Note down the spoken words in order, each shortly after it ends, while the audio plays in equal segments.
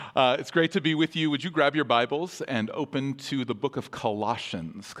It's great to be with you. Would you grab your Bibles and open to the book of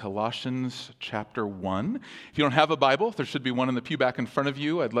Colossians, Colossians chapter 1. If you don't have a Bible, there should be one in the pew back in front of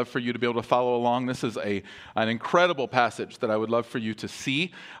you. I'd love for you to be able to follow along. This is an incredible passage that I would love for you to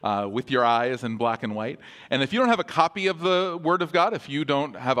see with your eyes in black and white. And if you don't have a copy of the Word of God, if you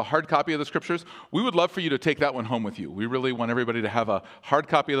don't have a hard copy of the Scriptures, we would love for you to take that one home with you. We really want everybody to have a hard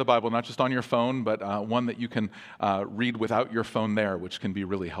copy of the Bible, not just on your phone, but one that you can read without your phone there, which can be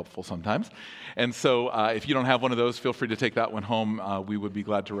really helpful sometimes. And so if you don't have one of those, feel free to take that one home. We would be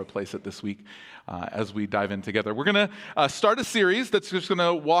glad to replace it this week as we dive in together. We're going to start a series that's just going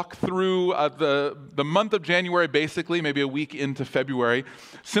to walk through the month of January, basically, maybe a week into February,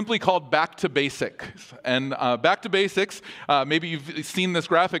 simply called Back to Basics. And Back to Basics, maybe you've seen this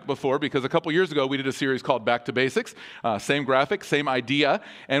graphic before, because a couple years ago we did a series called Back to Basics. Same graphic, same idea.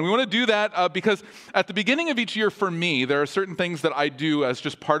 And we want to do that because at the beginning of each year for me, there are certain things that I do as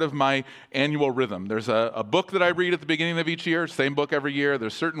just part of my annual rhythm. There's a book that I read at the beginning of each year, same book every year.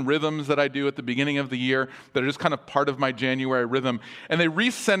 There's certain rhythms that I do at the beginning of the year that are just kind of part of my January rhythm. And they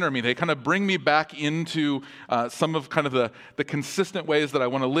recenter me. They kind of bring me back into some of kind of the consistent ways that I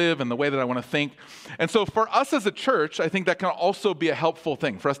want to live and the way that I want to think. And so for us as a church, I think that can also be a helpful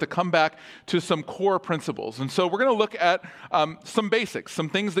thing for us to come back to some core principles. And so we're going to look at some basics, some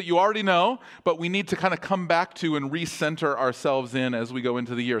things that you already know, but we need to kind of come back to and recenter ourselves in as we go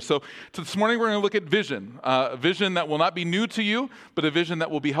into the year. So this morning we're going to look at vision, a vision that will not be new to you, but a vision that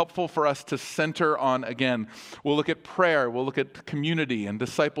will be helpful for us to center on again. We'll look at prayer, we'll look at community and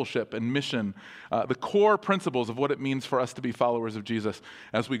discipleship and mission, the core principles of what it means for us to be followers of Jesus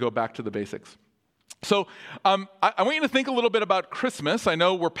as we go back to the basics. So I want you to think a little bit about Christmas. I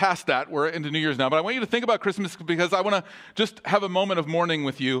know we're past that. We're into New Year's now. But I want you to think about Christmas because I want to just have a moment of mourning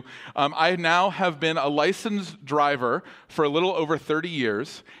with you. I now have been a licensed driver for a little over 30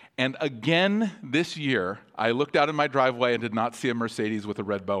 years. And again this year, I looked out in my driveway and did not see a Mercedes with a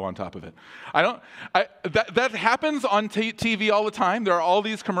red bow on top of it. That happens on TV all the time. There are all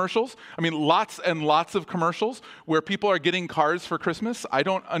these commercials. I mean, lots and lots of commercials where people are getting cars for Christmas. I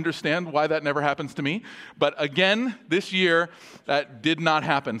don't understand why that never happens to me. But again, this year, that did not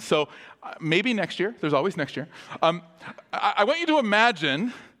happen. So maybe next year. There's always next year. I want you to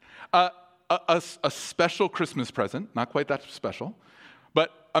imagine a special Christmas present. Not quite that special.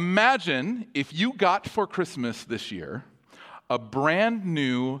 But imagine if you got for Christmas this year a brand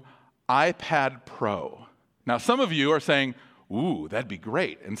new iPad Pro. Now, some of you are saying, ooh, that'd be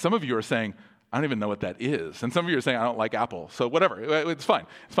great. And some of you are saying, I don't even know what that is. And some of you are saying, I don't like Apple. So whatever, it's fine,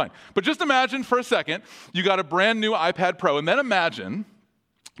 it's fine. But just imagine for a second, you got a brand new iPad Pro, and then imagine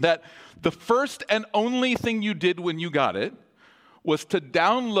that the first and only thing you did when you got it was to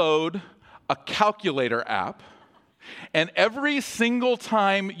download a calculator app. And every single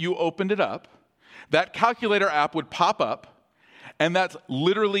time you opened it up, that calculator app would pop up, and that's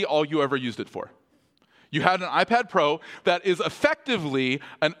literally all you ever used it for. You had an iPad Pro that is effectively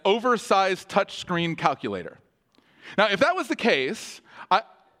an oversized touchscreen calculator. Now, if that was the case,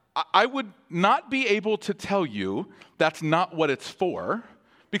 I would not be able to tell you that's not what it's for,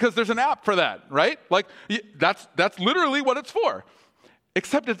 because there's an app for that, right? Like, that's literally what it's for.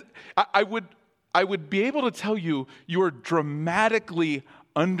 Except I would be able to tell you are dramatically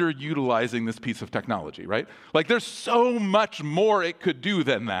underutilizing this piece of technology, right? Like there's so much more it could do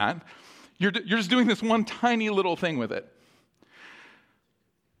than that. You're just doing this one tiny little thing with it.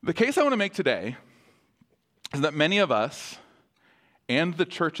 The case I want to make today is that many of us and the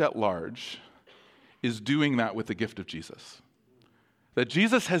church at large is doing that with the gift of Jesus. That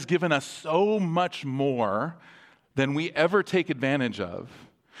Jesus has given us so much more than we ever take advantage of,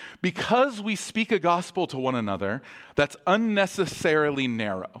 because we speak a gospel to one another that's unnecessarily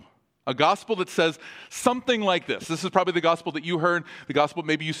narrow. A gospel that says something like this. This is probably the gospel that you heard, the gospel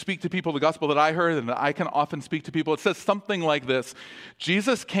maybe you speak to people, the gospel that I heard and that I can often speak to people. It says something like this.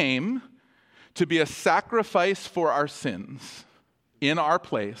 Jesus came to be a sacrifice for our sins in our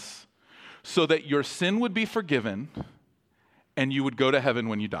place so that your sin would be forgiven and you would go to heaven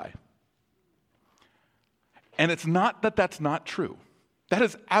when you die. And it's not that that's not true. That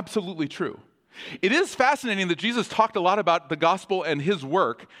is absolutely true. It is fascinating that Jesus talked a lot about the gospel and his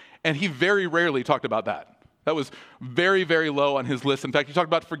work, and he very rarely talked about that. That was very, very low on his list. In fact, he talked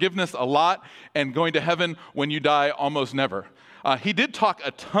about forgiveness a lot and going to heaven when you die almost never. He did talk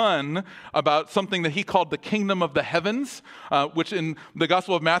a ton about something that he called the kingdom of the heavens, which in the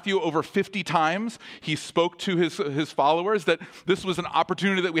Gospel of Matthew, over 50 times, he spoke to his followers that this was an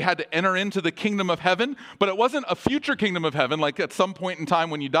opportunity that we had to enter into the kingdom of heaven, but it wasn't a future kingdom of heaven, like at some point in time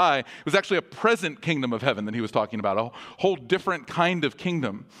when you die. It was actually a present kingdom of heaven that he was talking about, a whole different kind of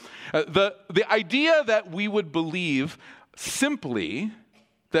kingdom. The idea that we would believe simply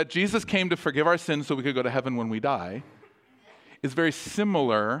that Jesus came to forgive our sins so we could go to heaven when we die is very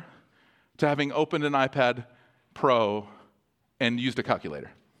similar to having opened an iPad Pro and used a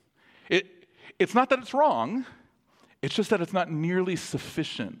calculator. It's not that it's wrong, it's just that it's not nearly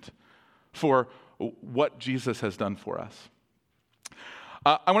sufficient for what Jesus has done for us.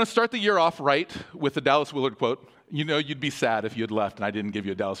 I want to start the year off right with the Dallas Willard quote. You know, you'd be sad if you had left and I didn't give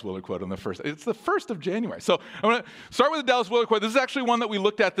you a Dallas Willard quote on the first. It's the 1st of January. So I want to start with the Dallas Willard quote. This is actually one that we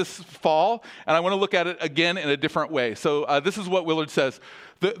looked at this fall, and I want to look at it again in a different way. So this is what Willard says.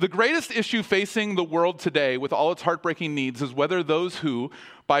 The greatest issue facing the world today with all its heartbreaking needs is whether those who,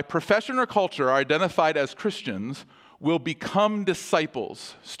 by profession or culture, are identified as Christians will become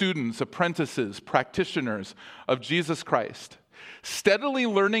disciples, students, apprentices, practitioners of Jesus Christ, steadily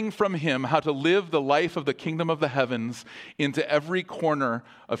learning from him how to live the life of the kingdom of the heavens into every corner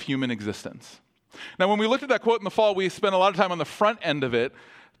of human existence. Now, when we looked at that quote in the fall, we spent a lot of time on the front end of it,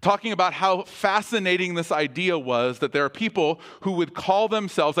 talking about how fascinating this idea was that there are people who would call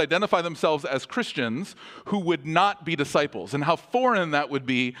themselves, identify themselves as Christians, who would not be disciples, and how foreign that would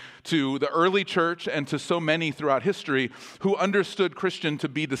be to the early church and to so many throughout history who understood Christian to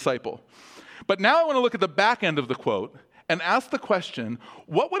be disciple. But now I want to look at the back end of the quote and ask the question,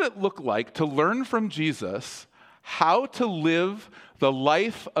 what would it look like to learn from Jesus how to live the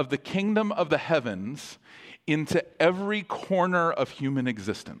life of the kingdom of the heavens into every corner of human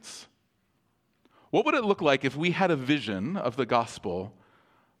existence? What would it look like if we had a vision of the gospel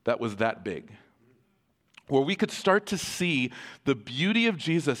that was that big? Where we could start to see the beauty of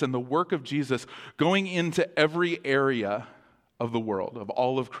Jesus and the work of Jesus going into every area of the world, of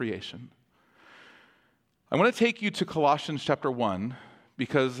all of creation. I want to take you to Colossians chapter 1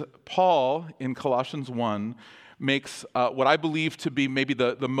 because Paul in Colossians 1 makes what I believe to be maybe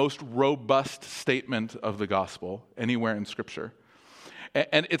the most robust statement of the gospel anywhere in Scripture.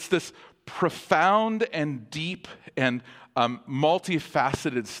 And it's this profound and deep and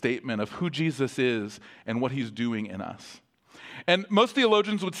multifaceted statement of who Jesus is and what he's doing in us. And most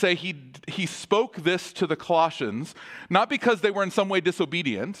theologians would say he spoke this to the Colossians, not because they were in some way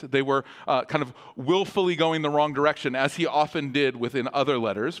disobedient, they were kind of willfully going the wrong direction, as he often did within other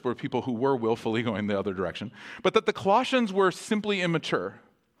letters for people who were willfully going the other direction, but that the Colossians were simply immature.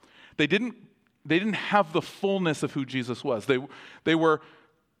 They didn't have the fullness of who Jesus was. They were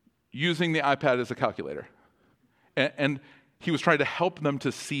using the iPad as a calculator. And he was trying to help them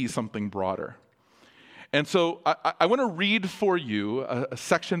to see something broader. And so I want to read for you a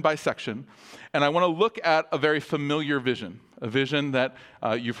section by section, and I want to look at a very familiar vision, a vision that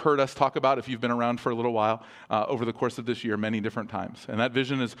you've heard us talk about if you've been around for a little while over the course of this year many different times. And that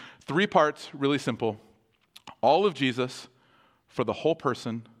vision is 3 parts, really simple. All of Jesus for the whole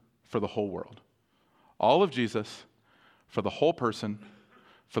person, for the whole world. All of Jesus for the whole person,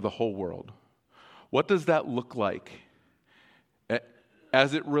 for the whole world. What does that look like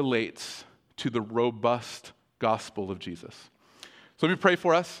as it relates to the robust gospel of Jesus? So let me pray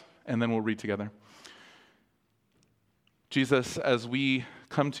for us, and then we'll read together. Jesus, as we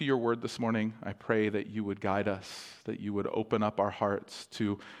come to your word this morning, I pray that you would guide us, that you would open up our hearts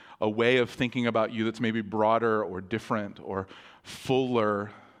to a way of thinking about you that's maybe broader or different or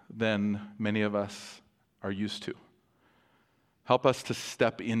fuller than many of us are used to. Help us to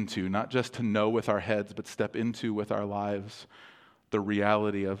step into, not just to know with our heads, but step into with our lives the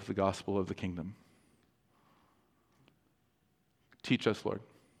reality of the gospel of the kingdom. Teach us, Lord.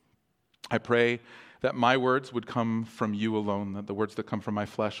 I pray that my words would come from you alone, that the words that come from my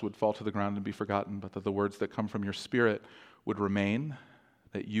flesh would fall to the ground and be forgotten, but that the words that come from your Spirit would remain,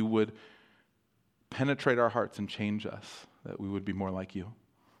 that you would penetrate our hearts and change us, that we would be more like you.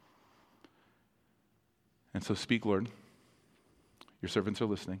 And so speak, Lord. Your servants are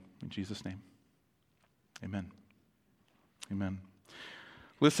listening. In Jesus' name, amen. Amen.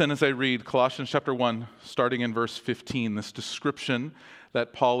 Listen as I read Colossians chapter 1, starting in verse 15, this description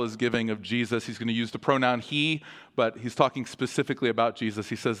that Paul is giving of Jesus. He's going to use the pronoun he, but he's talking specifically about Jesus.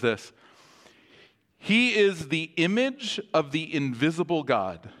 He says this: He is the image of the invisible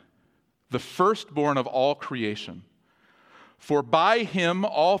God, the firstborn of all creation. For by him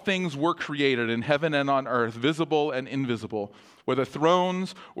all things were created in heaven and on earth, visible and invisible, whether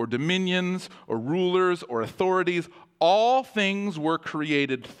thrones or dominions or rulers or authorities. all things were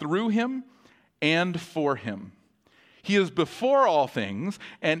created through him and for him. He is before all things,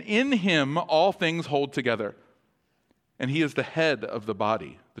 and in him all things hold together. And he is the head of the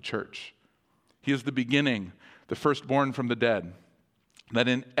body, the church. He is the beginning, the firstborn from the dead, that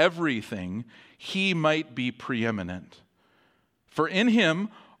in everything he might be preeminent. For in him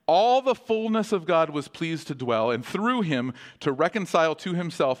all the fullness of God was pleased to dwell, and through him to reconcile to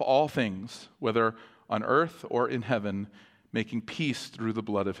himself all things, whether on earth or in heaven, making peace through the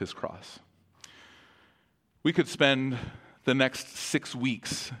blood of his cross. We could spend the next 6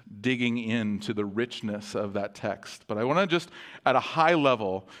 weeks digging into the richness of that text, but I want to just, at a high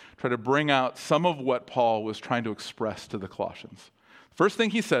level, try to bring out some of what Paul was trying to express to the Colossians. First thing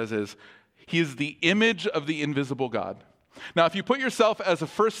he says is, he is the image of the invisible God. Now, if you put yourself as a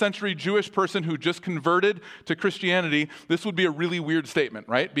first century Jewish person who just converted to Christianity, this would be a really weird statement,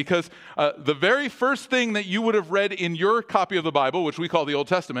 right? Because the very first thing that you would have read in your copy of the Bible, which we call the Old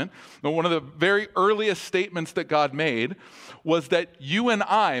Testament, one of the very earliest statements that God made was that you and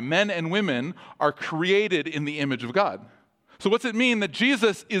I, men and women, are created in the image of God. So what's it mean that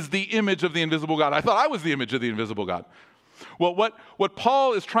Jesus is the image of the invisible God? I thought I was the image of the invisible God. Well, what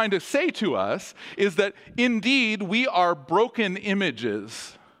Paul is trying to say to us is that indeed we are broken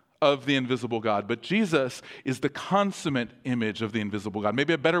images of the invisible God, but Jesus is the consummate image of the invisible God.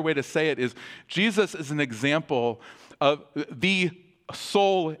 Maybe a better way to say it is Jesus is an example of the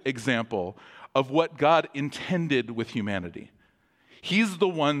sole example of what God intended with humanity. He's the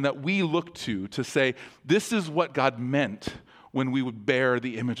one that we look to say, this is what God meant when we would bear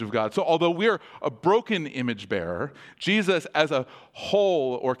the image of God. So although we're a broken image bearer, Jesus as a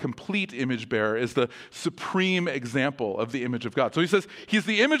whole or complete image bearer is the supreme example of the image of God. So he says he's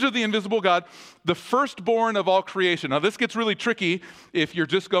the image of the invisible God, the firstborn of all creation. Now this gets really tricky if you're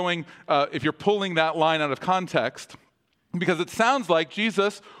just if you're pulling that line out of context, because it sounds like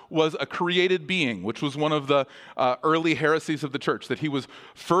Jesus was a created being, which was one of the early heresies of the church, that he was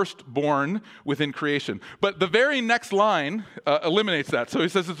firstborn within creation. But the very next line eliminates that. So he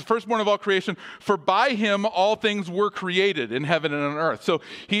says it's the firstborn of all creation, for by him all things were created in heaven and on earth. So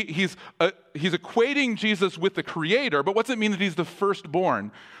he's equating Jesus with the creator, but what's it mean that he's the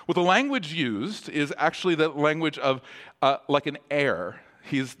firstborn? Well, the language used is actually the language of like an heir.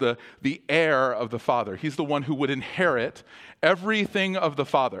 He's the heir of the Father. He's the one who would inherit everything of the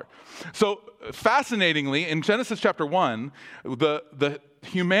Father. So fascinatingly, in Genesis chapter 1, the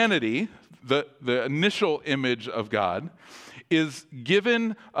humanity, the initial image of God, is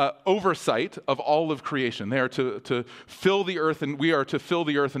given oversight of all of creation. They are to fill the earth, and we are to fill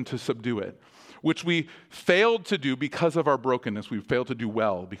the earth and to subdue it, which we failed to do because of our brokenness. We failed to do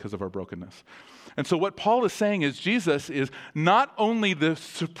well because of our brokenness. And so what Paul is saying is Jesus is not only the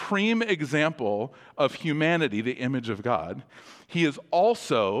supreme example of humanity, the image of God, he is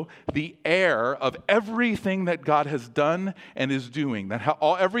also the heir of everything that God has done and is doing.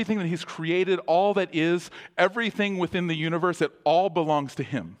 Everything that he's created, all that is, everything within the universe, it all belongs to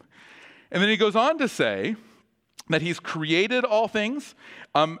him. And then he goes on to say that he's created all things,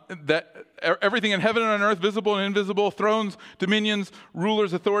 that everything in heaven and on earth, visible and invisible, thrones, dominions,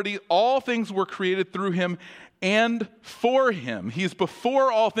 rulers, authority, all things were created through him and for him. He's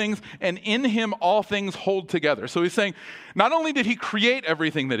before all things, and in him all things hold together. So he's saying, not only did he create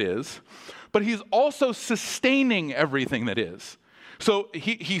everything that is, but he's also sustaining everything that is. So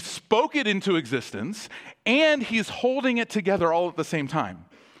he spoke it into existence, and he's holding it together all at the same time.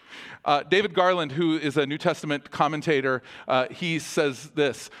 David Garland, who is a New Testament commentator, he says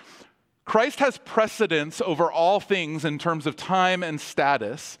this: Christ has precedence over all things in terms of time and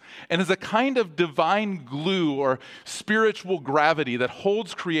status, and is a kind of divine glue or spiritual gravity that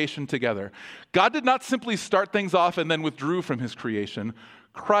holds creation together. God did not simply start things off and then withdrew from his creation.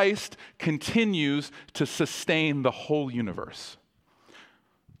 Christ continues to sustain the whole universe.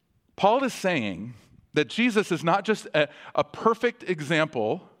 Paul is saying that Jesus is not just a perfect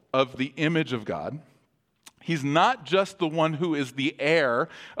example of the image of God. He's not just the one who is the heir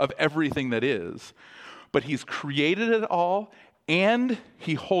of everything that is, but he's created it all and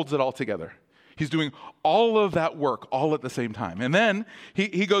he holds it all together. He's doing all of that work all at the same time. And then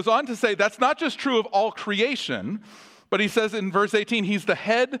he goes on to say that's not just true of all creation, but he says in verse 18, he's the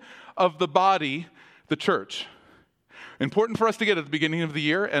head of the body, the church. Important for us to get at the beginning of the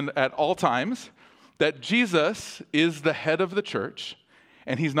year and at all times that Jesus is the head of the church,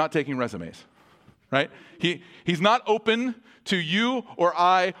 and he's not taking resumes, right? He's not open to you or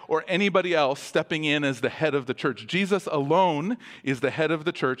I or anybody else stepping in as the head of the church. Jesus alone is the head of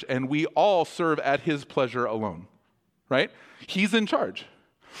the church, and we all serve at his pleasure alone, right? He's in charge.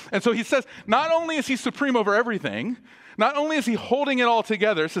 And so he says, not only is he supreme over everything, not only is he holding it all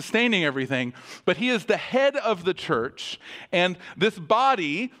together, sustaining everything, but he is the head of the church, and this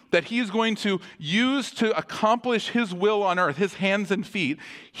body that he's going to use to accomplish his will on earth, his hands and feet,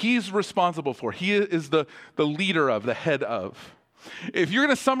 he's responsible for. He is the leader of, the head of. If you're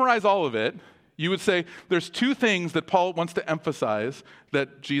going to summarize all of it, you would say there's two things that Paul wants to emphasize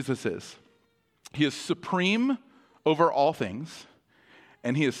that Jesus is. He is supreme over all things,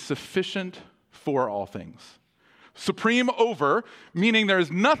 and he is sufficient for all things. Supreme over, meaning there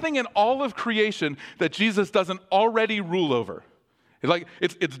is nothing in all of creation that Jesus doesn't already rule over.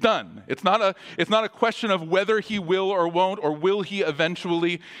 It's done. It's not a question of whether he will or won't, or will he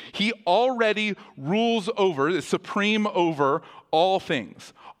eventually. He already rules over, is supreme over all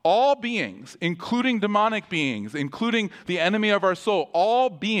things. All beings, including demonic beings, including the enemy of our soul, all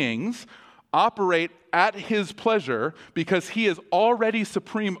beings operate at his pleasure because he is already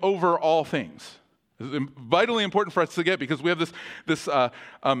supreme over all things. It's vitally important for us to get, because we have this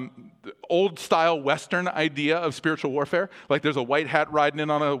old-style Western idea of spiritual warfare. Like there's a white hat riding in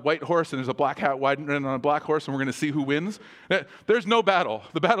on a white horse, and there's a black hat riding in on a black horse, and we're going to see who wins. There's no battle.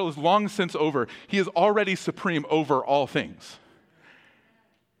 The battle is long since over. He is already supreme over all things.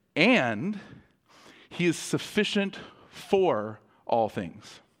 And he is sufficient for all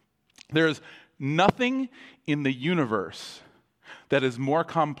things. There is nothing in the universe that is more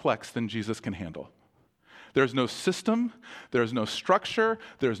complex than Jesus can handle. There's no system, there's no structure,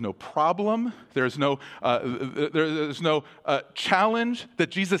 there's no problem, there's no challenge that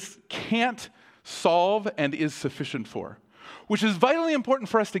Jesus can't solve and is sufficient for, which is vitally important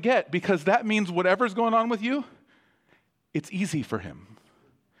for us to get, because that means whatever's going on with you, it's easy for him.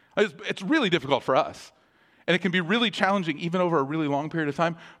 It's really difficult for us, and it can be really challenging even over a really long period of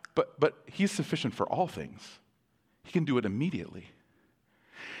time, but he's sufficient for all things. He can do it immediately.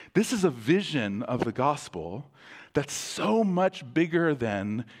 This is a vision of the gospel that's so much bigger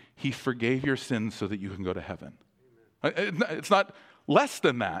than he forgave your sins so that you can go to heaven. It's not less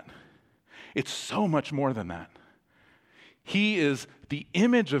than that. It's so much more than that. He is the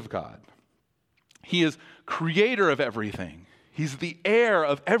image of God. He is creator of everything. He's the heir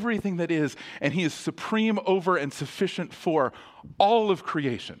of everything that is, and he is supreme over and sufficient for all of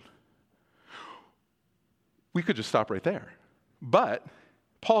creation. We could just stop right there, but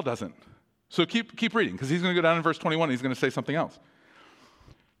Paul doesn't. So keep reading, because he's going to go down in verse 21 and he's going to say something else.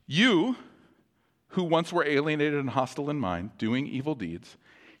 You, who once were alienated and hostile in mind, doing evil deeds,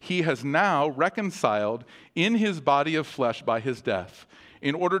 he has now reconciled in his body of flesh by his death,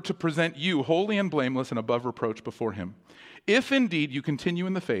 in order to present you holy and blameless and above reproach before him. If indeed you continue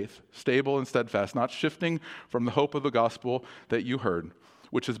in the faith, stable and steadfast, not shifting from the hope of the gospel that you heard,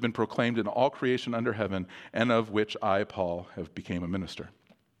 which has been proclaimed in all creation under heaven, and of which I, Paul, have become a minister.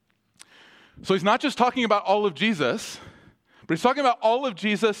 So he's not just talking about all of Jesus, but he's talking about all of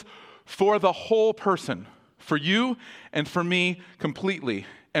Jesus for the whole person, for you and for me completely.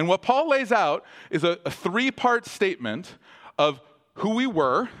 And what Paul lays out is a three-part statement of who we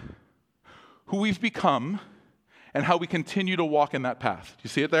were, who we've become, and how we continue to walk in that path. Do you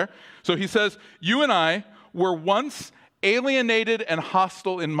see it there? So he says, you and I were once alienated and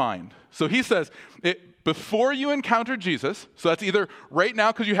hostile in mind. So he says, before you encountered Jesus, so that's either right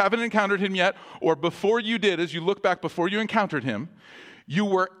now because you haven't encountered him yet, or before you did, as you look back before you encountered him, you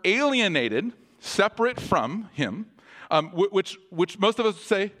were alienated, separate from him, which most of us would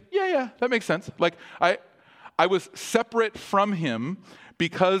say, yeah, that makes sense. Like I was separate from him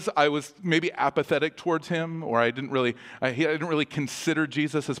because I was maybe apathetic towards him, or I didn't really consider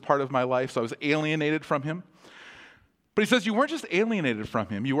Jesus as part of my life, so I was alienated from him. But he says you weren't just alienated from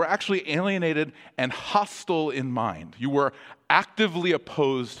him, you were actually alienated and hostile in mind. You were actively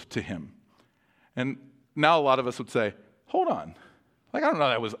opposed to him. And now a lot of us would say, hold on, I don't know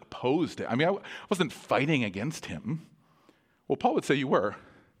that I was opposed to him. I wasn't fighting against him. Well, Paul would say you were.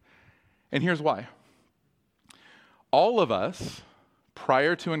 And here's why. All of us,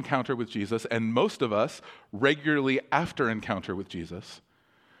 prior to encounter with Jesus, and most of us regularly after encounter with Jesus,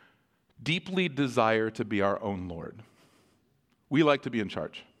 deeply desire to be our own Lord. We like to be in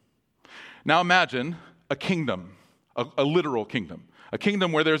charge. Now imagine a kingdom, a literal kingdom, a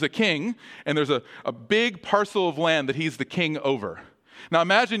kingdom where there's a king and there's a big parcel of land that he's the king over. Now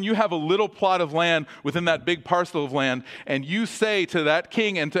imagine you have a little plot of land within that big parcel of land, and you say to that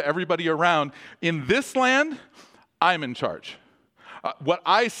king and to everybody around, in this land, I'm in charge. What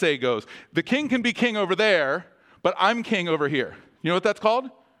I say goes. The king can be king over there, but I'm king over here. You know what that's called?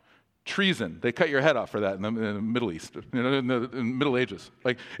 Treason. They cut your head off for that in the Middle East, in the Middle Ages.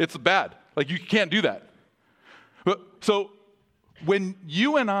 Like, it's bad. Like, you can't do that. So When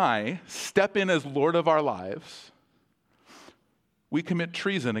you and I step in as Lord of our lives, we commit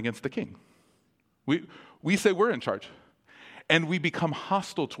treason against the king. We say we're in charge, and we become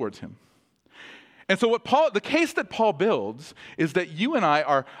hostile towards him. And so the case that Paul builds is that you and I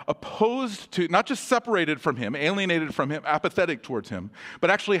are opposed to, not just separated from him, alienated from him, apathetic towards him, but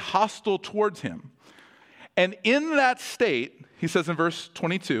actually hostile towards him. And in that state, he says in verse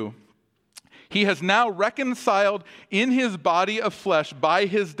 22, he has now reconciled in his body of flesh by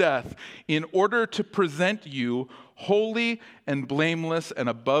his death in order to present you holy and blameless and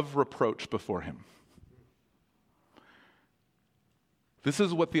above reproach before him. This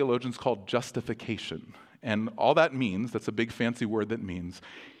is what theologians call justification. And all that means, that's a big fancy word that means,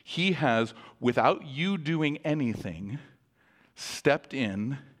 he has, without you doing anything, stepped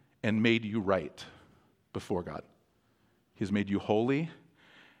in and made you right before God. He's made you holy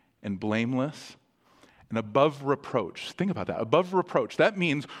and blameless and above reproach. Think about that, above reproach. That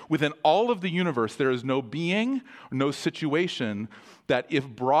means within all of the universe, there is no being, no situation that if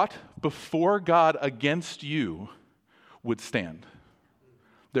brought before God against you would stand.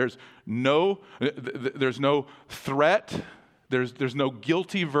 There's no threat. There's no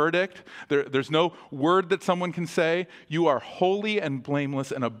guilty verdict. There's no word that someone can say. You are holy and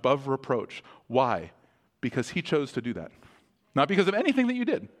blameless and above reproach. Why? Because he chose to do that. Not because of anything that you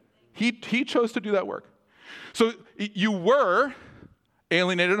did. He chose to do that work. So you were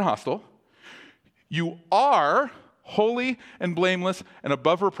alienated and hostile. You are holy and blameless and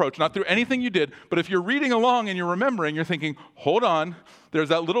above reproach, not through anything you did, but if you're reading along and you're remembering, you're thinking, hold on, there's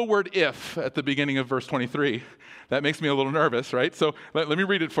that little word if at the beginning of verse 23. That makes me a little nervous, right? So let me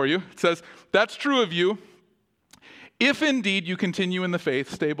read it for you. It says, that's true of you, if indeed you continue in the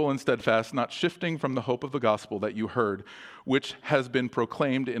faith, stable and steadfast, not shifting from the hope of the gospel that you heard, which has been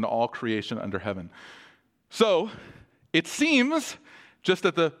proclaimed in all creation under heaven. So it seems, just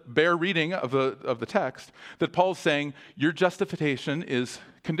at the bare reading of the text, that Paul's saying your justification is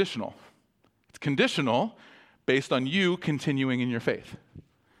conditional. It's conditional based on you continuing in your faith.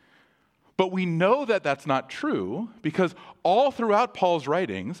 But we know that that's not true because all throughout Paul's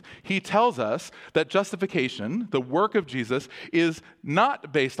writings, he tells us that justification, the work of Jesus, is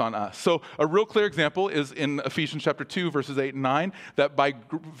not based on us. So a real clear example is in Ephesians chapter 2, verses 8 and 9, that by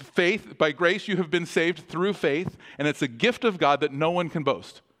faith, by grace you have been saved through faith, and it's a gift of God that no one can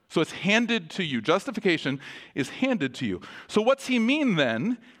boast. So it's handed to you. Justification is handed to you. So what's he mean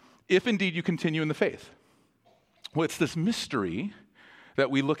then, if indeed you continue in the faith? Well, it's this mystery that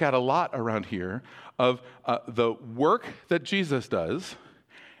we look at a lot around here of the work that Jesus does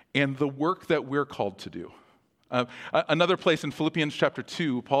and the work that we're called to do. Another place in Philippians chapter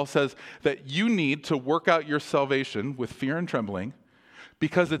 2, Paul says that you need to work out your salvation with fear and trembling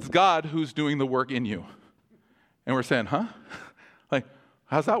because it's God who's doing the work in you. And we're saying, huh? Like,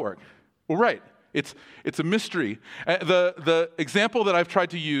 how's that work? Well, right. It's a mystery. The example that I've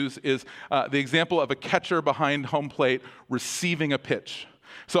tried to use is the example of a catcher behind home plate receiving a pitch.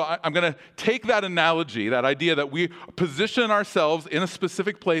 So I'm going to take that analogy, that idea that we position ourselves in a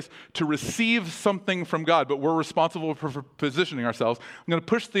specific place to receive something from God, but we're responsible for positioning ourselves. I'm going to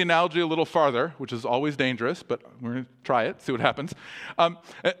push the analogy a little farther, which is always dangerous, but we're going to try it, see what happens.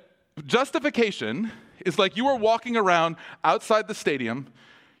 Justification is like you were walking around outside the stadium.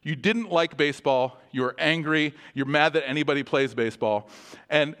 You didn't like baseball, you were angry, you're mad that anybody plays baseball,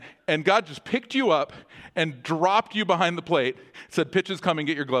 and God just picked you up and dropped you behind the plate, said, pitch is coming,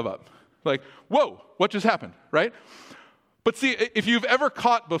 get your glove up. Like, whoa, what just happened, right? But see, if you've ever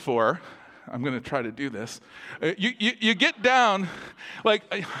caught before, I'm going to try to do this. You get down, like,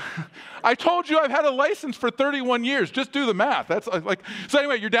 I told you I've had a license for 31 years. Just do the math. That's like, so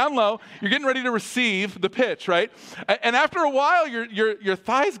anyway, you're down low. You're getting ready to receive the pitch, right? And after a while, your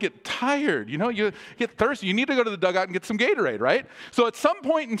thighs get tired. You know, you get thirsty. You need to go to the dugout and get some Gatorade, right? So at some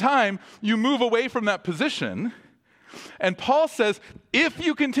point in time, you move away from that position. And Paul says, if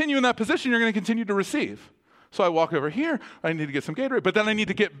you continue in that position, you're going to continue to receive. So I walk over here, I need to get some Gatorade, but then I need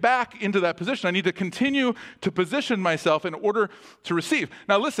to get back into that position. I need to continue to position myself in order to receive.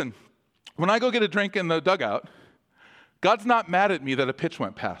 Now listen, when I go get a drink in the dugout, God's not mad at me that a pitch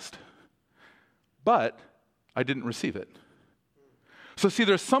went past, but I didn't receive it. So see,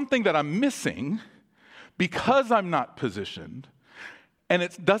 there's something that I'm missing because I'm not positioned, and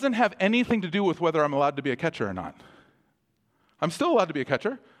it doesn't have anything to do with whether I'm allowed to be a catcher or not. I'm still allowed to be a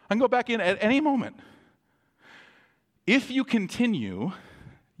catcher. I can go back in at any moment. If you continue,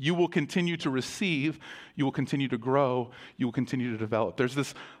 you will continue to receive, you will continue to grow, you will continue to develop. There's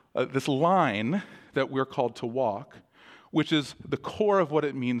this line that we're called to walk which is the core of what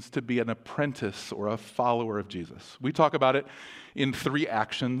it means to be an apprentice or a follower of Jesus. We talk about it in 3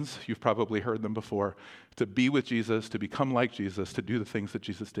 actions. You've probably heard them before. To be with Jesus, to become like Jesus, to do the things that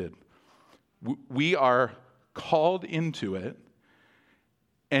Jesus did. We are called into it,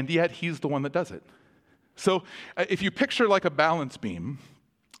 and yet he's the one that does it. So if you picture like a balance beam,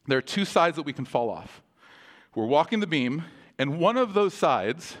 there are 2 sides that we can fall off. We're walking the beam, and one of those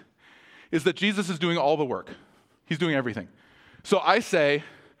sides is that Jesus is doing all the work. He's doing everything. So I say,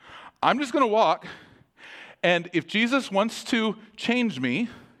 I'm just going to walk, and if Jesus wants to change me,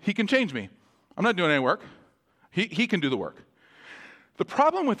 he can change me. I'm not doing any work. He can do the work. The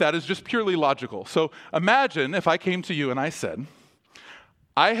problem with that is just purely logical. So imagine if I came to you and I said,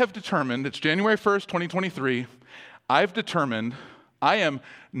 I have determined, it's January 1st, 2023, I've determined I am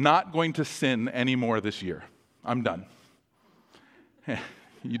not going to sin anymore this year. I'm done.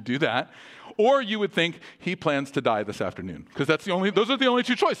 You do that. Or you would think he plans to die this afternoon, because those are the only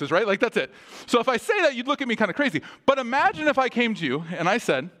 2 choices, right? Like that's it. So if I say that, you'd look at me kind of crazy. But imagine if I came to you and I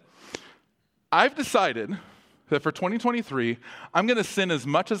said, I've decided that for 2023, I'm going to sin as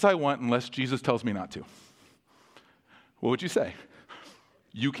much as I want unless Jesus tells me not to. What would you say?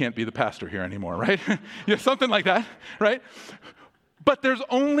 You can't be the pastor here anymore, right? Yeah, something like that, right? But there's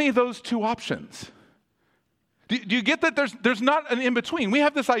only those 2 options. Do you get that there's not an in-between? We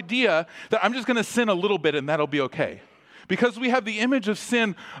have this idea that I'm just going to sin a little bit and that'll be okay. Because we have the image of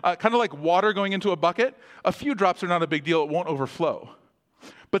sin kind of like water going into a bucket. A few drops are not a big deal. It won't overflow.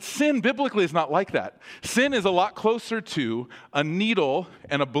 But sin biblically is not like that. Sin is a lot closer to a needle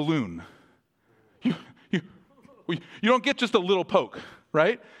and a balloon. You don't get just a little poke,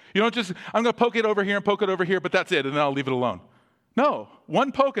 right? You don't just, I'm going to poke it over here and poke it over here, but that's it, and then I'll leave it alone. No,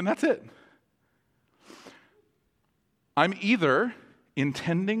 one poke and that's it. I'm either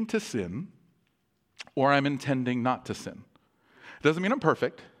intending to sin or I'm intending not to sin. It doesn't mean I'm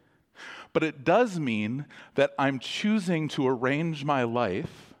perfect, but it does mean that I'm choosing to arrange my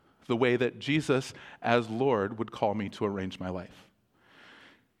life the way that Jesus, as Lord, would call me to arrange my life.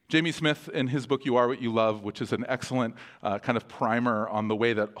 Jamie Smith, in his book, You Are What You Love, which is an excellent kind of primer on the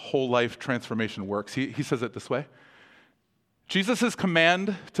way that whole life transformation works, he says it this way. Jesus'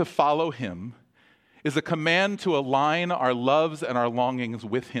 command to follow him is a command to align our loves and our longings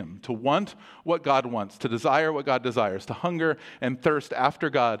with him, to want what God wants, to desire what God desires, to hunger and thirst after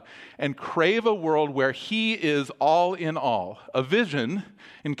God, and crave a world where he is all in all, a vision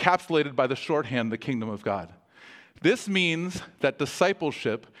encapsulated by the shorthand, the kingdom of God. This means that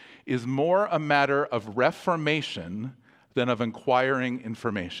discipleship is more a matter of reformation than of acquiring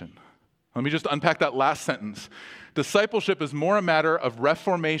information. Let me just unpack that last sentence. Discipleship is more a matter of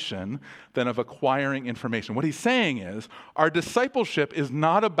reformation than of acquiring information. What he's saying is, our discipleship is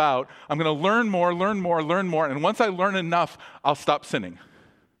not about, I'm going to learn more, and once I learn enough, I'll stop sinning.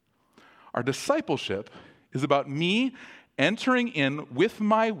 Our discipleship is about me entering in with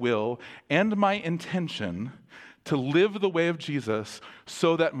my will and my intention to live the way of Jesus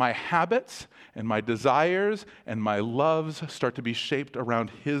so that my habits and my desires and my loves start to be shaped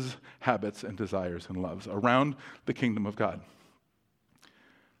around his habits and desires and loves, around the kingdom of God.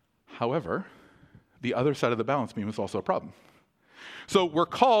 However, the other side of the balance beam is also a problem. So we're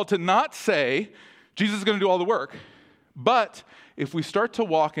called to not say, Jesus is going to do all the work, but if we start to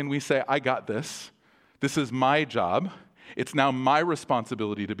walk and we say, I got this is my job, it's now my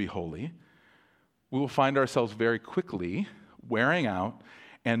responsibility to be holy, we will find ourselves very quickly wearing out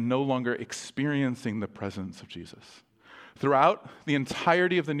and no longer experiencing the presence of Jesus. Throughout the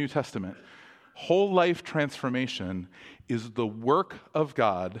entirety of the New Testament, whole life transformation is the work of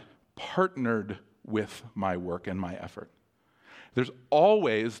God partnered with my work and my effort. There's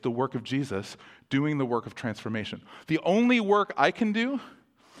always the work of Jesus doing the work of transformation. The only work I can do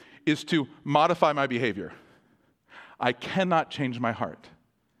is to modify my behavior. I cannot change my heart.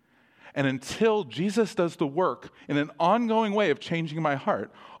 And until Jesus does the work in an ongoing way of changing my heart,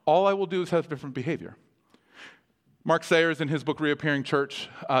 all I will do is have different behavior. Mark Sayers, in his book Reappearing Church,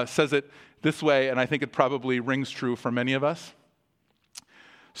 says it this way, and I think it probably rings true for many of us.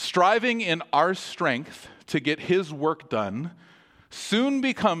 Striving in our strength to get his work done soon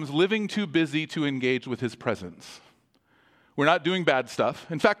becomes living too busy to engage with his presence. We're not doing bad stuff.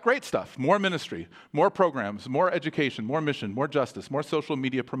 In fact, great stuff. More ministry, more programs, more education, more mission, more justice, more social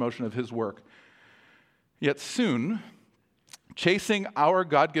media promotion of his work. Yet soon, chasing our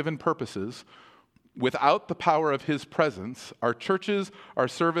God-given purposes without the power of his presence, our churches, our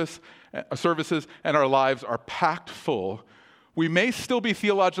services, and our lives are packed full. We may still be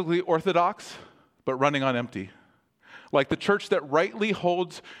theologically orthodox, but running on empty. like the church that rightly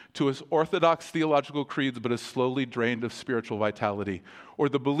holds to its orthodox theological creeds but is slowly drained of spiritual vitality, or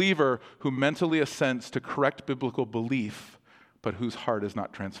the believer who mentally assents to correct biblical belief but whose heart is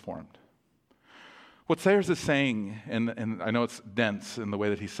not transformed. What Sayers is saying, and I know it's dense in the way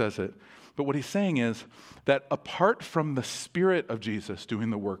that he says it, but what he's saying is that apart from the Spirit of Jesus doing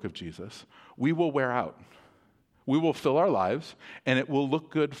the work of Jesus, we will wear out. We will fill our lives, and it will look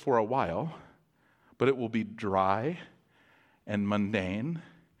good for a while, but it will be dry and mundane,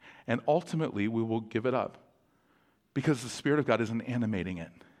 and ultimately we will give it up because the Spirit of God isn't animating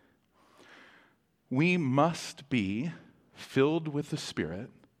it. We must be filled with the Spirit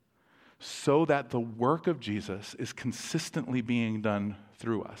so that the work of Jesus is consistently being done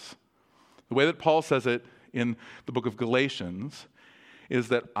through us. The way that Paul says it in the book of Galatians is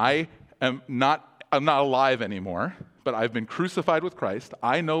that I'm not alive anymore, but I've been crucified with Christ.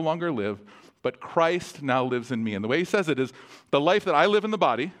 I no longer live, but Christ now lives in me. And the way he says it is, the life that I live in the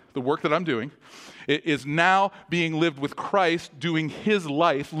body, the work that I'm doing, it is now being lived with Christ doing his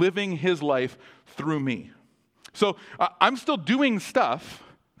life, living his life through me. So I'm still doing stuff.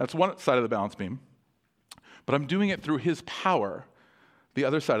 That's one side of the balance beam. But I'm doing it through his power, the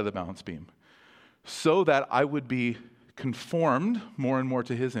other side of the balance beam, so that I would be conformed more and more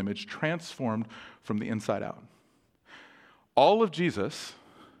to his image, transformed from the inside out. All of Jesus,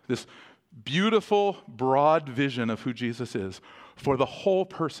 this beautiful, broad vision of who Jesus is for the whole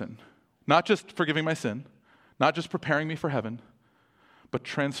person, not just forgiving my sin, not just preparing me for heaven, but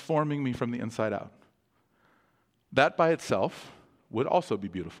transforming me from the inside out. That by itself would also be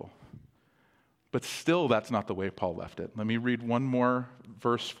beautiful. But still, that's not the way Paul left it. Let me read one more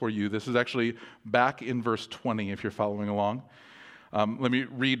verse for you. This is actually back in verse 20, if you're following along. Let me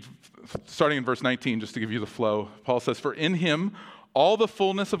read, starting in verse 19, just to give you the flow. Paul says, "For in him all the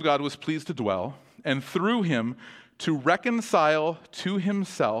fullness of God was pleased to dwell, and through him to reconcile to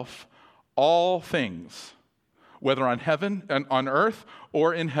himself all things, whether on heaven and on earth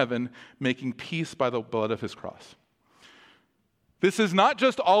or in heaven, making peace by the blood of his cross." This is not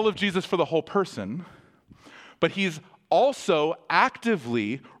just all of Jesus for the whole person, but he's also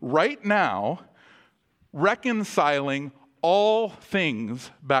actively, right now, reconciling all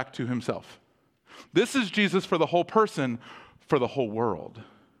things back to himself. This is Jesus for the whole person, for the whole world,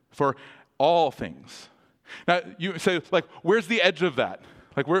 for all things. Now, you say, like, where's the edge of that?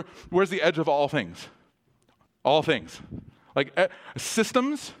 Like, where's the edge of all things? All things. Like,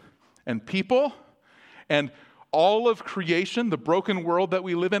 systems and people and all of creation, the broken world that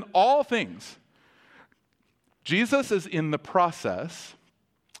we live in, all things. Jesus is in the process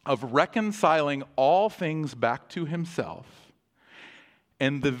of reconciling all things back to himself,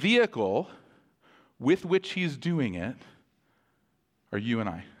 and the vehicle with which he's doing it are you and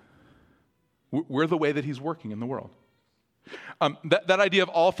I. We're the way that he's working in the world. That idea of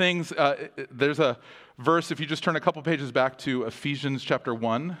all things, there's a verse, if you just turn a couple pages back to Ephesians chapter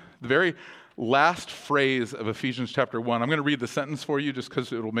 1, the very last phrase of Ephesians chapter 1. I'm going to read the sentence for you just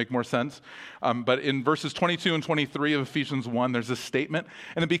because it'll make more sense. But in verses 22 and 23 of Ephesians 1, there's this statement,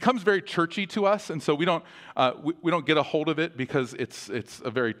 and it becomes very churchy to us, and so we don't get a hold of it because it's a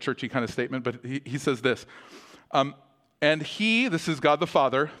very churchy kind of statement, but he says this, "And he," this is God the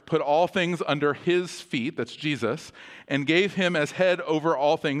Father, "put all things under his feet," that's Jesus, "and gave him as head over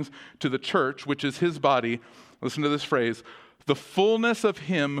all things to the church, which is his body," listen to this phrase, "the fullness of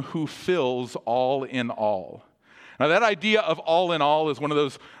him who fills all in all." Now that idea of all in all is one of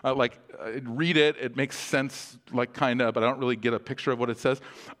those, read it, it makes sense, kind of, but I don't really get a picture of what it says.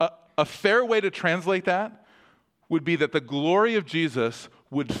 A fair way to translate that would be that the glory of Jesus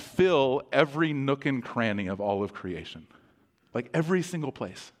would fill every nook and cranny of all of creation. Like every single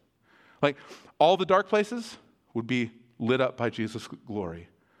place. Like all the dark places would be lit up by Jesus' glory.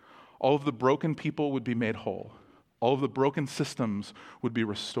 All of the broken people would be made whole. All of the broken systems would be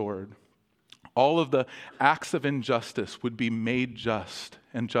restored. All of the acts of injustice would be made just,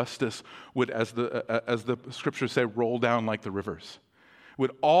 and justice would, as the scriptures say, roll down like the rivers. It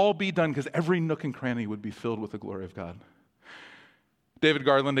would all be done because every nook and cranny would be filled with the glory of God. David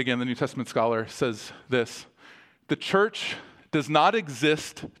Garland, again, the New Testament scholar, says this: "The church does not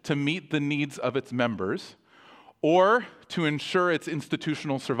exist to meet the needs of its members or to ensure its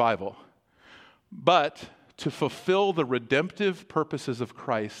institutional survival, but to fulfill the redemptive purposes of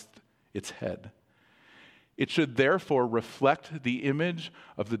Christ, its head. It should therefore reflect the image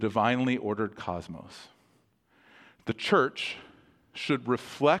of the divinely ordered cosmos." The church should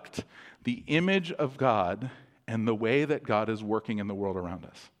reflect the image of God and the way that God is working in the world around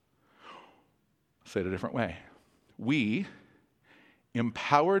us. I'll say it a different way. We,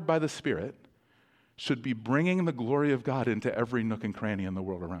 empowered by the Spirit, should be bringing the glory of God into every nook and cranny in the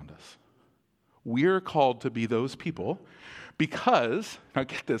world around us. We're called to be those people because, now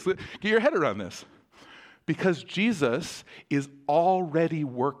get this, get your head around this, because Jesus is already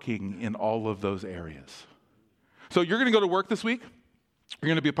working in all of those areas. So you're going to go to work this week. You're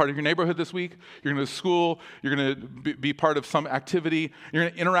going to be a part of your neighborhood this week. You're going to go to school. You're going to be part of some activity. You're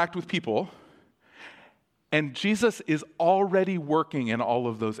going to interact with people. And Jesus is already working in all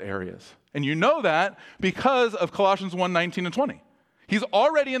of those areas. And you know that because of Colossians 1:19 and 20. He's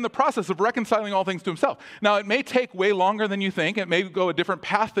already in the process of reconciling all things to himself. Now, it may take way longer than you think. It may go a different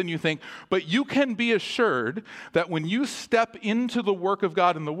path than you think. But you can be assured that when you step into the work of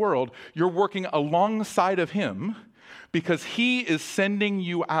God in the world, you're working alongside of him because he is sending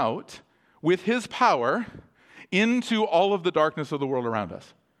you out with his power into all of the darkness of the world around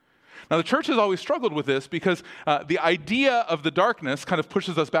us. Now, the church has always struggled with this because the idea of the darkness kind of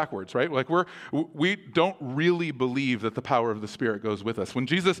pushes us backwards, right? Like we don't really believe that the power of the Spirit goes with us. When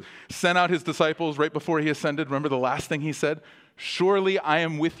Jesus sent out his disciples right before he ascended, remember the last thing he said? Surely I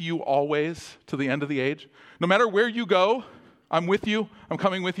am with you always to the end of the age. No matter where you go, I'm with you. I'm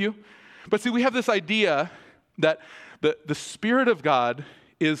coming with you. But see, we have this idea that the Spirit of God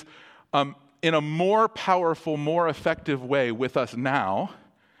is in a more powerful, more effective way with us now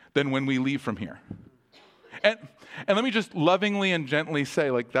than when we leave from here. And let me just lovingly and gently say,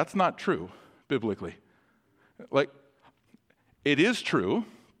 like, that's not true biblically. Like, it is true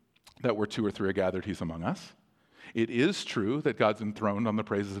that where two or three are gathered, he's among us. It is true that God's enthroned on the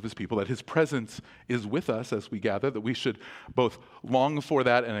praises of his people, that his presence is with us as we gather, that we should both long for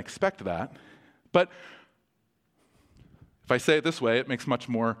that and expect that. But if I say it this way, it makes much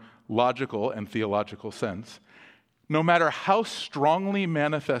more logical and theological sense. No matter how strongly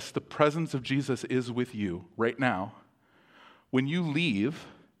manifest the presence of Jesus is with you right now, when you leave,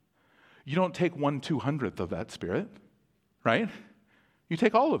 you don't take 1/200th of that Spirit, right? You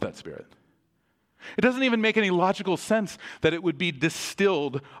take all of that Spirit. It doesn't even make any logical sense that it would be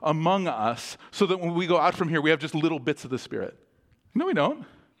distilled among us so that when we go out from here, we have just little bits of the Spirit. No, we don't.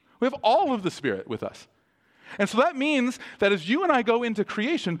 We have all of the Spirit with us. And so that means that as you and I go into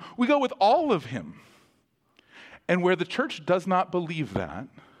creation, we go with all of him. And where the church does not believe that,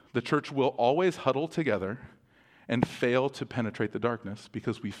 the church will always huddle together and fail to penetrate the darkness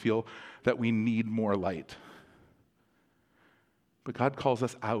because we feel that we need more light. But God calls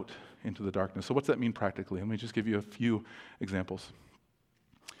us out into the darkness. So what's that mean practically? Let me just give you a few examples.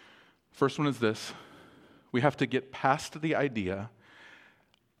 First one is this. We have to get past the idea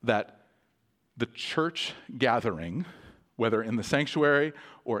that the church gathering, whether in the sanctuary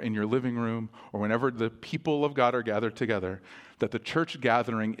or in your living room or whenever the people of God are gathered together, that the church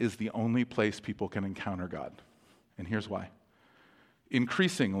gathering is the only place people can encounter God. And here's why.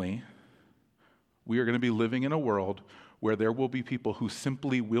 Increasingly, we are going to be living in a world where there will be people who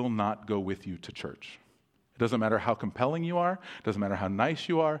simply will not go with you to church. It doesn't matter how compelling you are. It doesn't matter how nice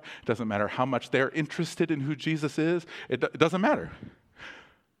you are. It doesn't matter how much they're interested in who Jesus is. It doesn't matter.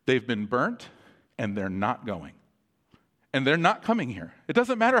 They've been burnt, and they're not going. And they're not coming here. It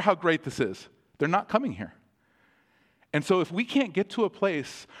doesn't matter how great this is. They're not coming here. And so if we can't get to a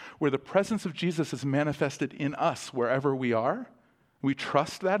place where the presence of Jesus is manifested in us wherever we are, we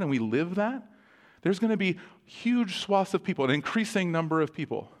trust that and we live that, there's going to be huge swaths of people, an increasing number of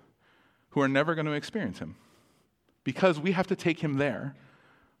people who are never going to experience him. Because we have to take him there,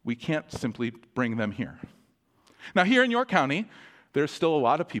 we can't simply bring them here. Now here in York County, there's still a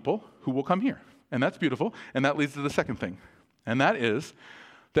lot of people who will come here. And that's beautiful. And that leads to the second thing. And that is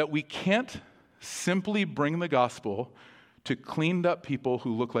that we can't simply bring the gospel to cleaned up people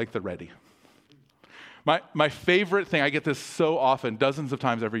who look like they're ready. My favorite thing, I get this so often, dozens of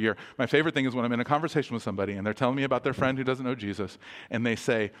times every year. My favorite thing is when I'm in a conversation with somebody and they're telling me about their friend who doesn't know Jesus, and they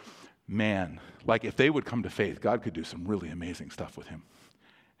say, man, like if they would come to faith, God could do some really amazing stuff with him.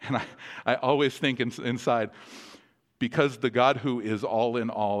 And I always think inside, because the God who is all in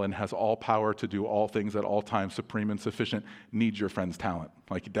all and has all power to do all things at all times, supreme and sufficient, needs your friend's talent.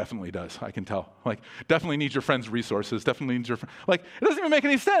 Like, he definitely does, I can tell. Like, definitely needs your friend's resources, definitely needs your like, it doesn't even make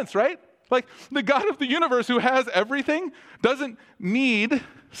any sense, right? Like, the God of the universe who has everything doesn't need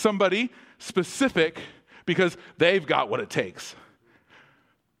somebody specific because they've got what it takes.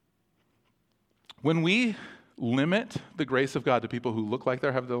 When we limit the grace of God to people who look like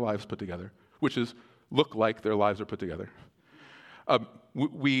they have their lives put together, which is look like their lives are put together.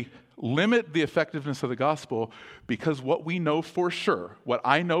 We limit the effectiveness of the gospel because what we know for sure, what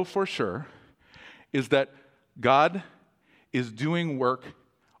I know for sure, is that God is doing work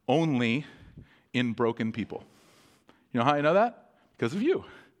only in broken people. You know how I know that? Because of you.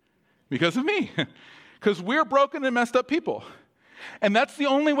 Because of me. Because we're broken and messed up people. And that's the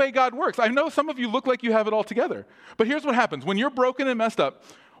only way God works. I know some of you look like you have it all together. But here's what happens. When you're broken and messed up,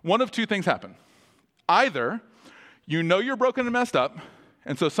 one of two things happen. Either you know you're broken and messed up,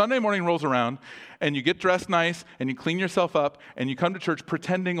 and so Sunday morning rolls around, and you get dressed nice, and you clean yourself up, and you come to church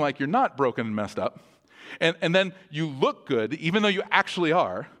pretending like you're not broken and messed up, and then you look good, even though you actually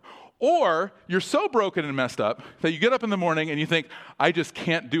are, or you're so broken and messed up that you get up in the morning and you think, I just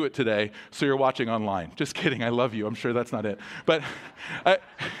can't do it today, so you're watching online. Just kidding, I love you. I'm sure that's not it. But,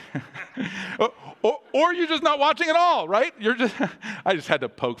 or you're just not watching at all, right? I just had to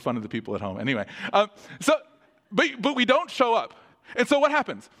poke fun of the people at home. Anyway, but we don't show up. And so what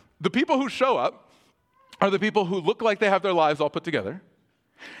happens? The people who show up are the people who look like they have their lives all put together.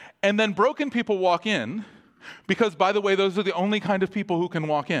 And then broken people walk in because, by the way, those are the only kind of people who can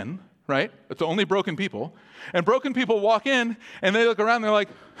walk in, right? It's only broken people. And broken people walk in and they look around and they're like,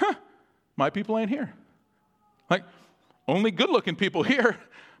 my people ain't here. Like, only good-looking people here.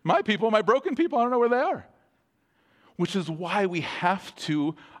 My people, my broken people, I don't know where they are. Which is why we have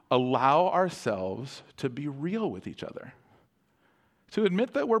to allow ourselves to be real with each other. To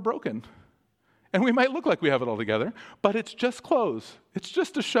admit that we're broken. And we might look like we have it all together, but it's just clothes. It's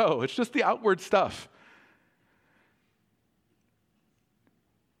just a show. It's just the outward stuff.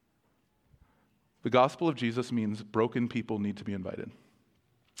 The gospel of Jesus means broken people need to be invited.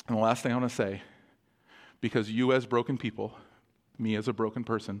 And the last thing I want to say, because you as broken people, me as a broken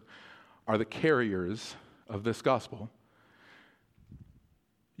person, are the carriers of this gospel.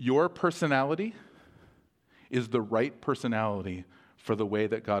 Your personality is the right personality for the way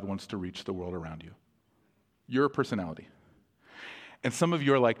that God wants to reach the world around you. Your personality. And some of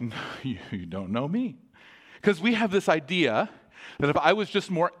you are like, no, you don't know me. Because we have this idea that if I was just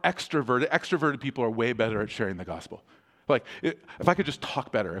more extroverted people are way better at sharing the gospel. Like, if I could just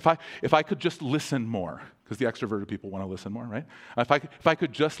talk better, if I could just listen more, because the extroverted people want to listen more, right? If I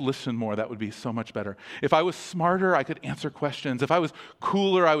could just listen more, that would be so much better. If I was smarter, I could answer questions. If I was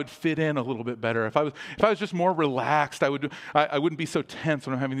cooler, I would fit in a little bit better. If I was just more relaxed, I wouldn't be so tense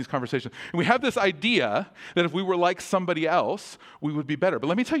when I'm having these conversations. And we have this idea that if we were like somebody else, we would be better. But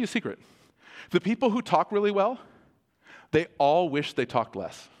let me tell you a secret. The people who talk really well, they all wish they talked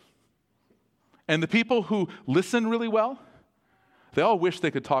less. And the people who listen really well, they all wish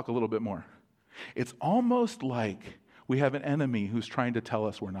they could talk a little bit more. It's almost like we have an enemy who's trying to tell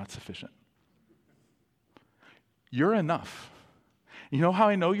us we're not sufficient. You're enough. You know how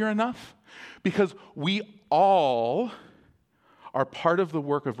I know you're enough? Because we all are part of the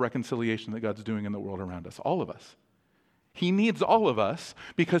work of reconciliation that God's doing in the world around us, all of us. He needs all of us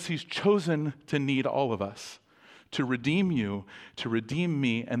because he's chosen to need all of us. To redeem you, to redeem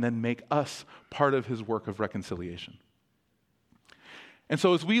me, and then make us part of his work of reconciliation. And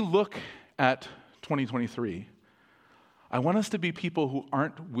so as we look at 2023, I want us to be people who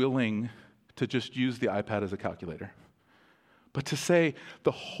aren't willing to just use the iPad as a calculator, but to say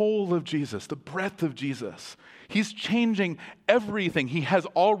the whole of Jesus, the breadth of Jesus. He's changing everything. He has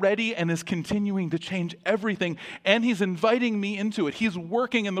already and is continuing to change everything, and he's inviting me into it. He's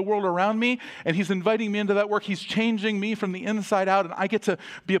working in the world around me, and he's inviting me into that work. He's changing me from the inside out, and I get to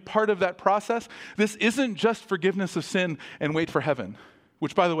be a part of that process. This isn't just forgiveness of sin and wait for heaven,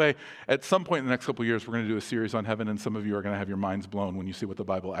 which, by the way, at some point in the next couple of years, we're going to do a series on heaven, and some of you are going to have your minds blown when you see what the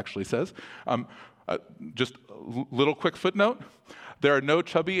Bible actually says. Just a little quick footnote. There are no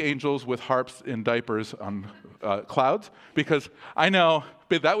chubby angels with harps in diapers on clouds, because I know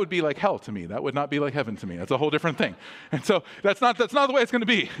that would be like hell to me. That would not be like heaven to me. That's a whole different thing. And so that's not the way it's going to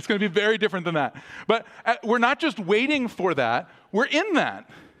be. It's going to be very different than that. But we're not just waiting for that. We're in that.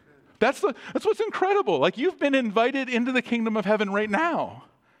 That's what's incredible. Like, you've been invited into the kingdom of heaven right now.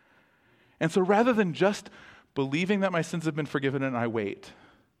 And so rather than just believing that my sins have been forgiven and I wait,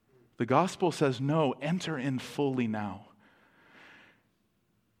 the gospel says, no, enter in fully now.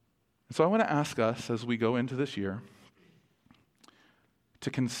 And so I want to ask us as we go into this year to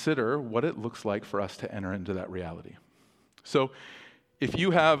consider what it looks like for us to enter into that reality. So if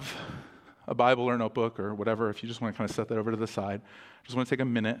you have a Bible or notebook or whatever, if you just want to kind of set that over to the side, I just want to take a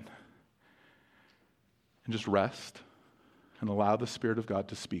minute and just rest and allow the Spirit of God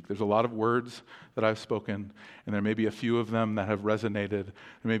to speak. There's a lot of words that I've spoken, and there may be a few of them that have resonated. There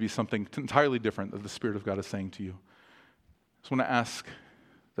may be something entirely different that the Spirit of God is saying to you. I just want to ask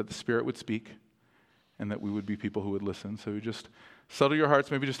that the Spirit would speak and that we would be people who would listen. So you just settle your hearts,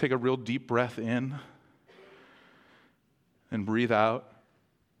 maybe just take a real deep breath in and breathe out.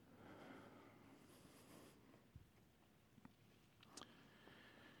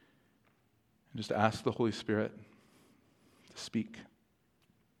 And just ask the Holy Spirit to speak.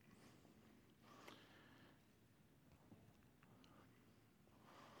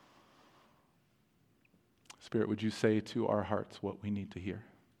 Spirit, would you say to our hearts what we need to hear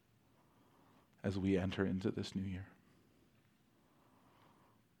as we enter into this new year?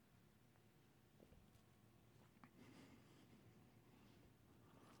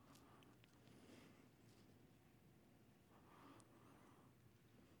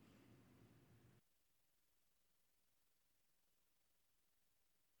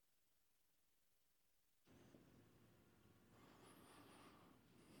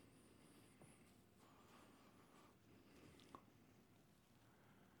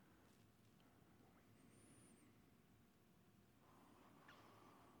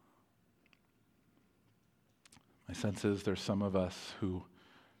 My sense is there's some of us who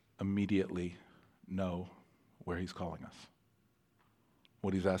immediately know where he's calling us,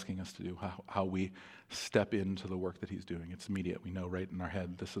 what he's asking us to do, how we step into the work that he's doing. It's immediate. We know right in our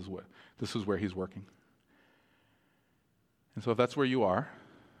head this is where he's working. And so if that's where you are,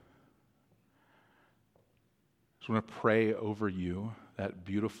 I just want to pray over you that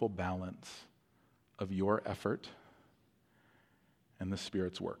beautiful balance of your effort and the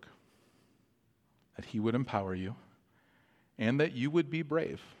Spirit's work. That he would empower you, and that you would be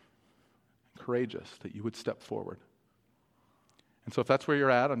brave, courageous, that you would step forward. And so if that's where you're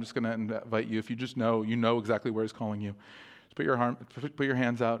at, I'm just going to invite you, if you just know, you know exactly where he's calling you, just put your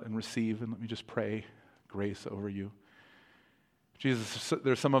hands out and receive, and let me just pray grace over you. Jesus,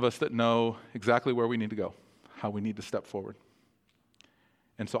 there's some of us that know exactly where we need to go, how we need to step forward.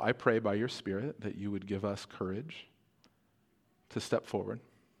 And so I pray by your Spirit that you would give us courage to step forward,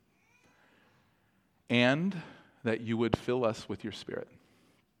 and that you would fill us with your Spirit,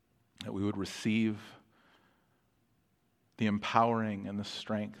 that we would receive the empowering and the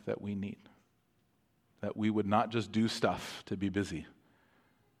strength that we need, that we would not just do stuff to be busy,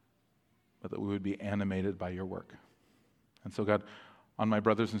 but that we would be animated by your work. And so, God, on my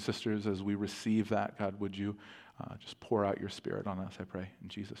brothers and sisters, as we receive that, God, would you just pour out your Spirit on us, I pray, in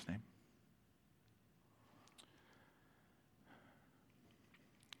Jesus' name.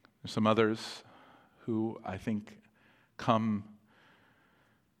 There's some others who I think come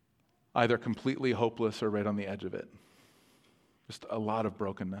either completely hopeless or right on the edge of it. Just a lot of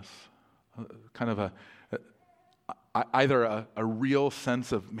brokenness, kind of either a real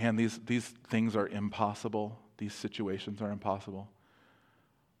sense of, man, these things are impossible, these situations are impossible,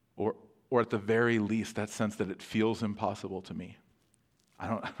 or at the very least, that sense that it feels impossible to me. I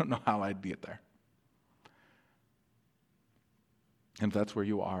don't know how I'd get there. And if that's where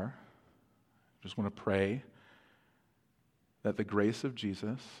you are, I just want to pray that the grace of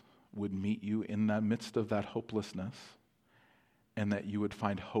Jesus would meet you in the midst of that hopelessness, and that you would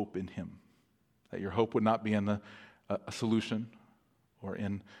find hope in him. That your hope would not be in a solution or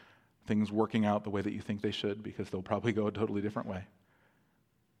in things working out the way that you think they should, because they'll probably go a totally different way.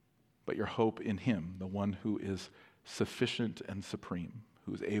 But your hope in him, the one who is sufficient and supreme,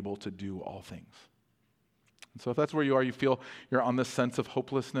 who is able to do all things. And so if that's where you are, you feel you're on this sense of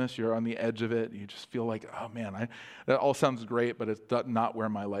hopelessness, you're on the edge of it, you just feel like, oh man, that all sounds great, but it's not where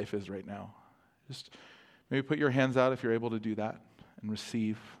my life is right now. Just maybe put your hands out if you're able to do that and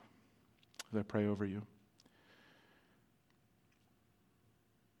receive as I pray over you.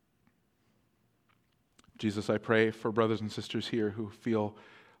 Jesus, I pray for brothers and sisters here who feel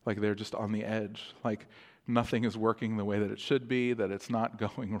like they're just on the edge, like nothing is working the way that it should be, that it's not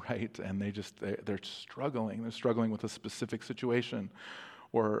going right, and they're struggling. They're struggling with a specific situation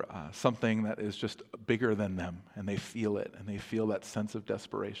or something that is just bigger than them, and they feel it, and they feel that sense of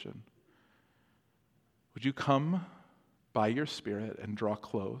desperation. Would you come by your Spirit and draw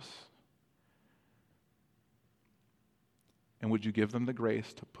close? And would you give them the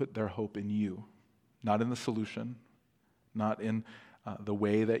grace to put their hope in you, not in the solution, not in the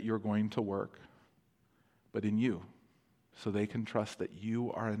way that you're going to work, but in you, so they can trust that you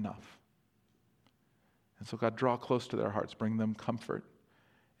are enough. And so, God, draw close to their hearts, bring them comfort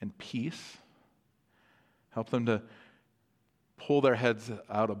and peace. Help them to pull their heads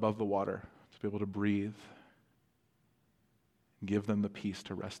out above the water, to be able to breathe, and give them the peace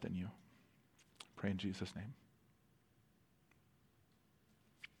to rest in you. Pray in Jesus' name.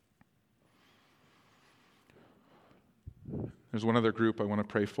 There's one other group I want to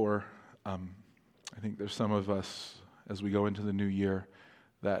pray for. I think there's some of us, as we go into the new year,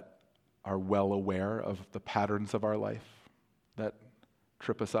 that are well aware of the patterns of our life that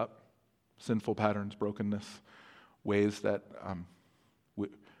trip us up, sinful patterns, brokenness, ways that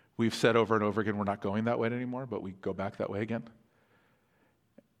we've said over and over again, we're not going that way anymore, but we go back that way again.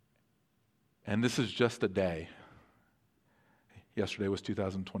 And this is just a day. Yesterday was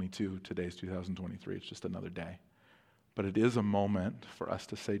 2022, today's 2023, it's just another day. But it is a moment for us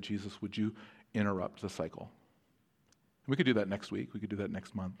to say, Jesus, would you interrupt the cycle? We could do that next week. We could do that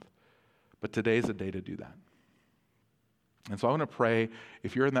next month. But today's a day to do that. And so I want to pray,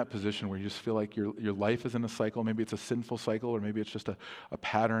 if you're in that position where you just feel like your life is in a cycle, maybe it's a sinful cycle, or maybe it's just a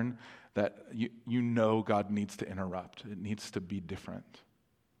pattern that you know God needs to interrupt. It needs to be different.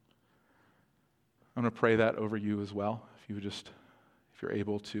 I'm going to pray that over you as well. If you're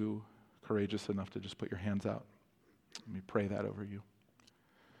able to, courageous enough to just put your hands out. Let me pray that over you.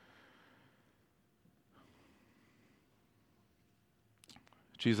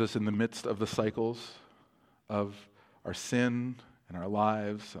 Jesus, in the midst of the cycles of our sin and our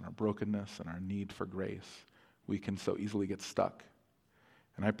lives and our brokenness and our need for grace, we can so easily get stuck.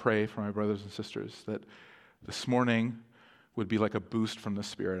 And I pray for my brothers and sisters that this morning would be like a boost from the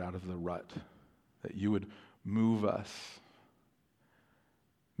Spirit out of the rut, that you would move us.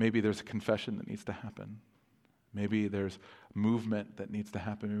 Maybe there's a confession that needs to happen. Maybe there's movement that needs to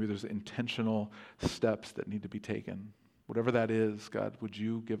happen. Maybe there's intentional steps that need to be taken. Whatever that is, God, would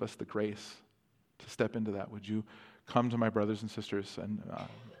you give us the grace to step into that? Would you come to my brothers and sisters and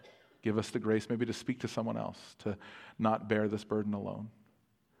give us the grace maybe to speak to someone else, to not bear this burden alone,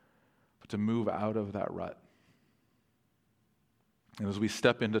 but to move out of that rut. And as we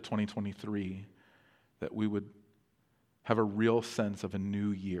step into 2023, that we would have a real sense of a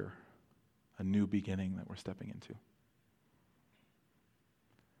new year, a new beginning that we're stepping into.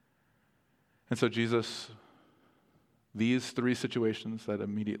 And so, Jesus, these three situations that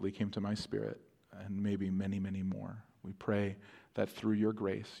immediately came to my spirit, and maybe many, many more, we pray that through your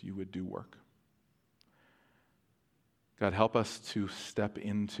grace you would do work. God, help us to step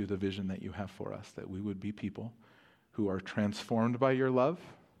into the vision that you have for us, that we would be people who are transformed by your love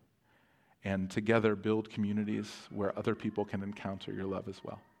and together build communities where other people can encounter your love as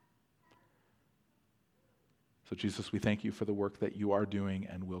well. So Jesus, we thank you for the work that you are doing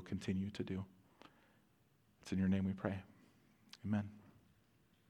and will continue to do. It's in your name we pray. Amen.